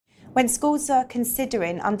When schools are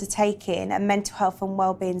considering undertaking a mental health and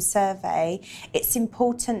wellbeing survey, it's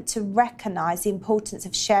important to recognise the importance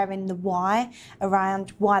of sharing the why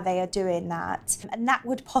around why they are doing that. And that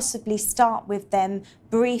would possibly start with them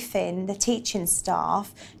briefing the teaching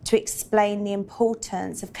staff to explain the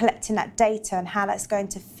importance of collecting that data and how that's going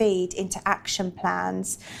to feed into action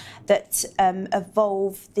plans that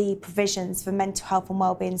evolve the provisions for mental health and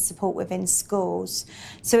wellbeing support within schools.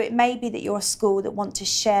 So it may be that you're a school that want to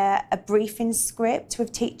share a briefing script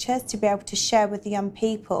with teachers to be able to share with the young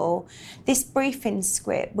people. This briefing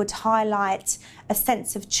script would highlight a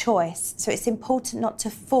sense of choice. So it's important not to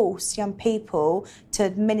force young people to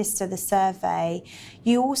administer the survey.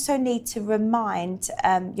 You also need to remind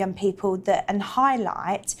young people that and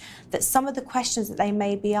highlight that some of the questions that they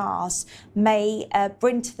may be asked may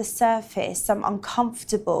bring to the surface some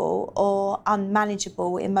uncomfortable or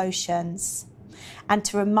unmanageable emotions, and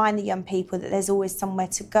to remind the young people that there's always somewhere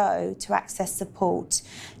to go to access support.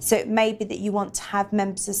 So it may be that you want to have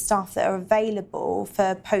members of staff that are available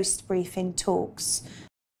for post-briefing talks